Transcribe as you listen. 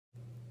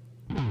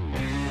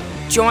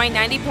Join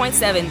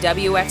 90.7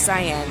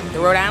 wxin, the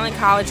Rhode Island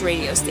College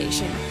radio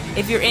station.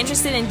 If you're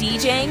interested in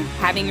DJing,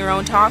 having your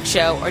own talk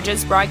show, or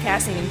just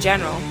broadcasting in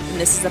general, then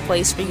this is the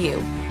place for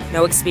you.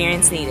 No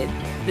experience needed.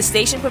 The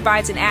station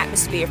provides an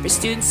atmosphere for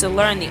students to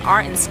learn the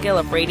art and skill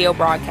of radio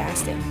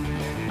broadcasting.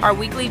 Our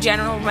weekly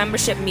general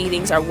membership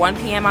meetings are 1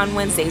 p.m. on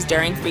Wednesdays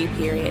during free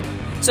period.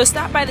 So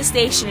stop by the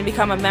station and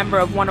become a member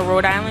of one of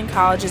Rhode Island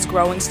College's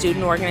growing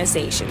student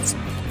organizations.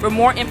 For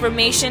more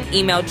information,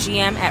 email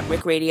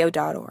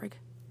gm@rickradio.org.